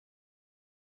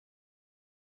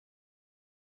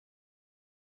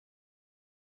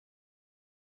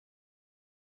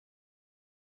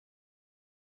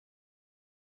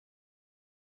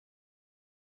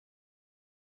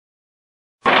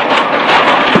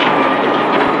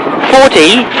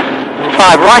40,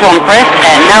 5 right on crest,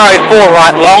 and narrow 4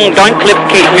 right long, don't clip,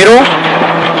 keep middle.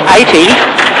 80,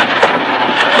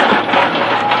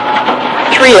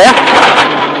 3 left,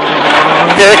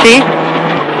 30,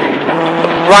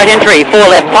 right entry, 4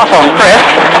 left plus on crest,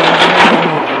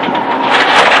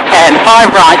 and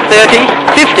 5 right, 30,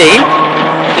 50,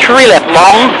 3 left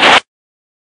long,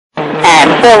 and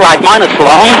 4 right minus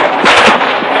long,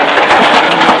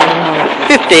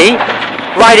 50,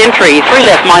 right entry, 3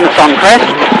 left minus on crest.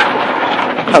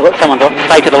 Oh, look, someone's off.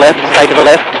 Stay to the left, stay to the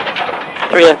left.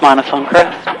 3 left minus on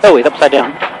crest. Oh, he's upside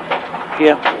down.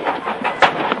 Yeah.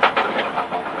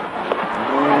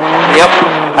 Yep.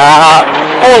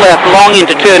 4 left long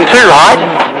into turn 2 right.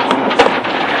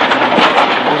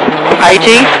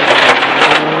 80.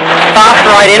 Fast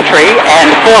right entry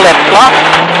and 4 left plus.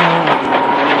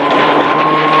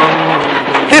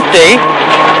 50.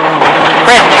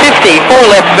 Crest 50, 4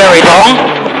 left very long.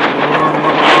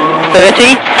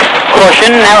 30.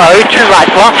 Caution, narrow, 2 right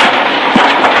plus.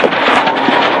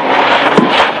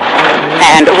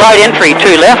 And right entry,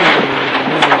 2 left.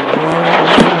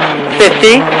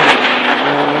 50.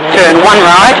 Turn 1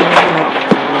 right.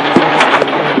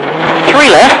 3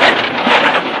 left.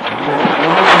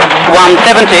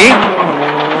 170.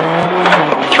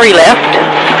 3 left.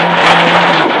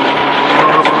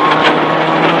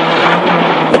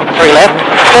 3 left.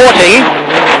 40.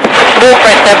 Full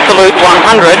crest absolute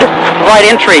 100. Right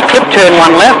entry, clip turn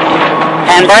 1 left.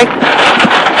 Handbrake.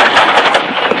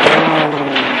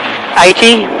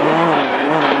 80.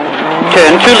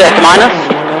 Turn 2 left minus.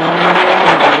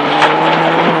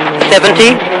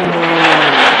 70.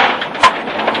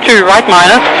 2 right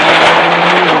minus.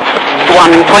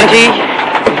 120.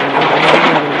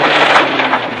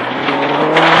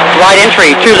 Right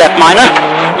entry, 2 left minus.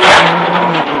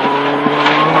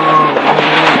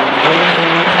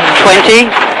 20.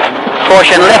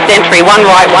 Caution, left entry, 1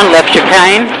 right, 1 left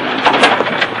chicane.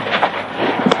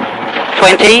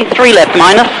 20. 3 left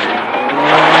minus.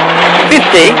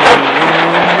 50.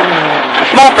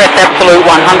 Small crest absolute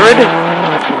 100.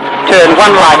 Turn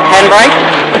 1 right handbrake.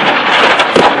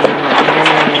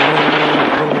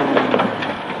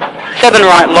 7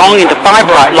 right long into 5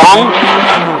 right long.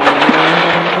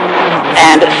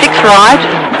 And 6 right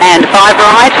and 5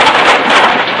 right.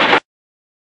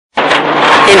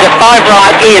 Into 5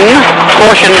 right in.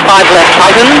 Caution 5 left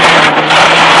tightens.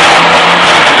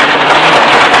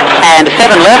 And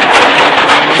 7 left.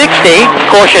 60.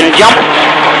 Caution jump.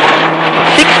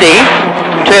 60.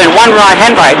 Turn 1 right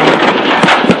handbrake.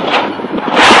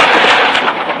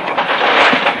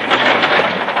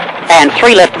 And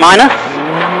 3 left minus.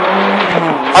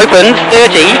 Opens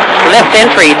 30. Left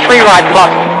entry 3 right plus.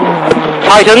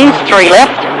 Tightens 3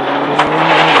 left.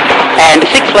 And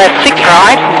 6 left 6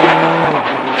 right.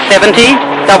 70.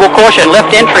 Double caution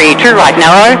left entry 2 right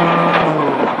narrow.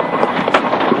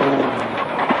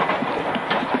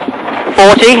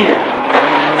 40.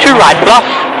 2 right plus.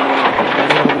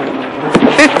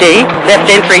 50. Left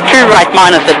entry 2 right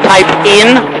minus at tape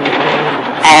in.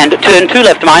 And turn 2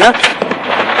 left minus.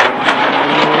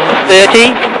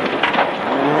 30.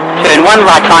 Turn 1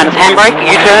 right minus handbrake,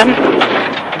 U-turn.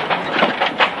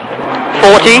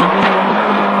 40.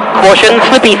 Caution,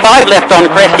 slippy 5 left on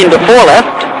crest into 4 left.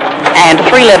 And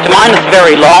 3 left minus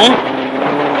very long.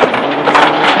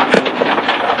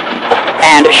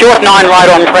 And short 9 right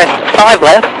on crest, 5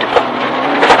 left.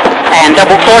 And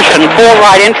double caution, 4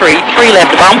 right entry, 3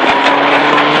 left bump.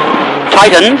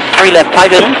 Tightens, 3 left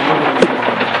tightens.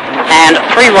 And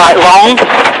 3 right long.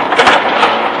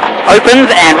 Opens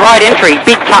and right entry,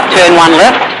 big cut turn 1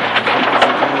 left.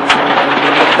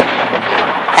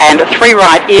 And 3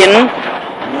 right in.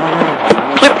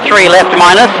 Clip 3 left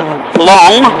minus,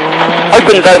 long.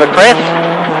 Opens over crest.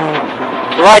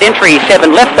 Right entry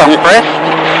 7 left on crest.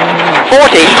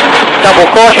 40, double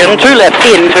caution, 2 left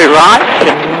in, 2 right.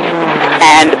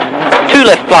 And 2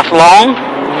 left plus long.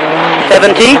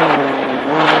 70.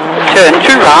 Turn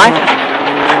 2 right.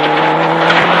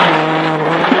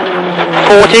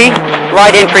 40,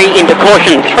 right entry into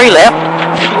caution 3 left,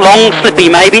 long slippy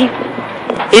maybe,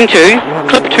 into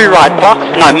clip 2 right plus,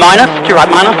 no minus, 2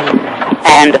 right minus,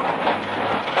 and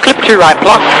clip 2 right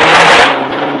plus,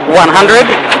 100,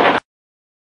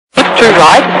 clip 2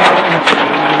 right,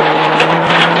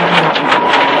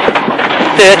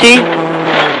 30,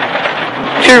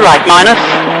 2 right minus,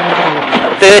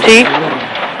 30,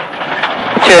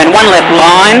 turn 1 left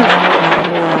line,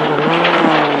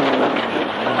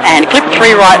 and clip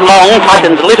 3 right long,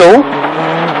 tightens little,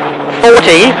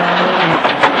 40,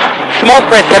 small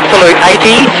crest absolute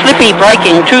 80, slippy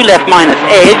braking 2 left minus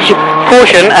edge,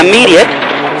 caution immediate,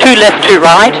 2 left 2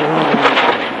 right,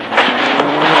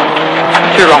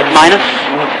 2 right minus,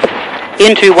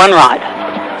 into 1 right.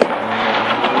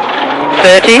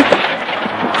 30,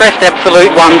 crest absolute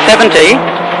 170,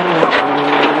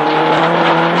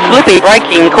 slippy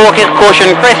braking,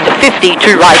 caution crest 50,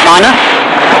 2 right minus,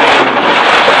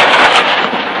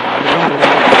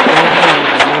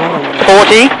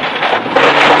 40,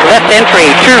 left entry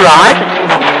 2 right,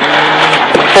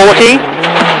 40,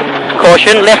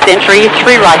 caution left entry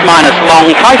 3 right minus, long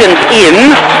tightens in,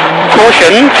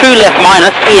 caution 2 left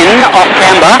minus in, off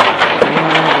camber,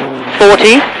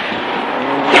 40,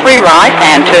 3 right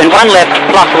and turn 1 left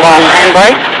plus long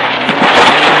handbrake,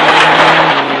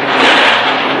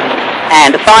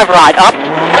 and 5 right up,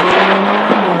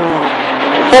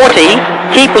 40,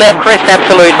 keep left crest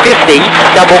absolute 50,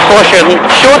 double caution,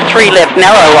 short 3 left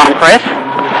narrow on crest,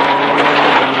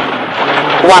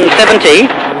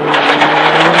 170,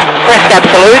 crest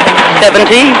absolute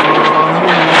 70,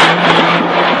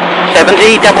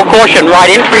 70, double caution, right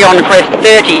entry on crest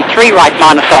 30, 3 right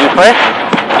minus on crest,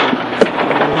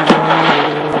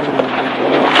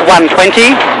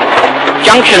 120,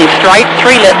 junction straight,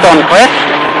 3 left on crest,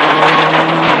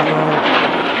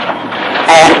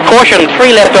 and caution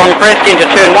 3 left on crest into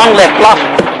turn 1 left plus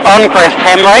on crest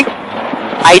handbrake,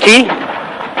 80,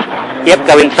 yep,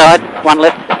 go inside, 1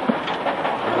 left,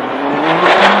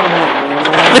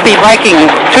 slippy braking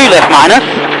 2 left minus,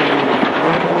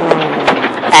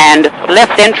 and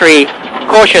left entry,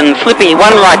 caution, slippy 1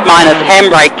 right minus,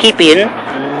 handbrake, keep in,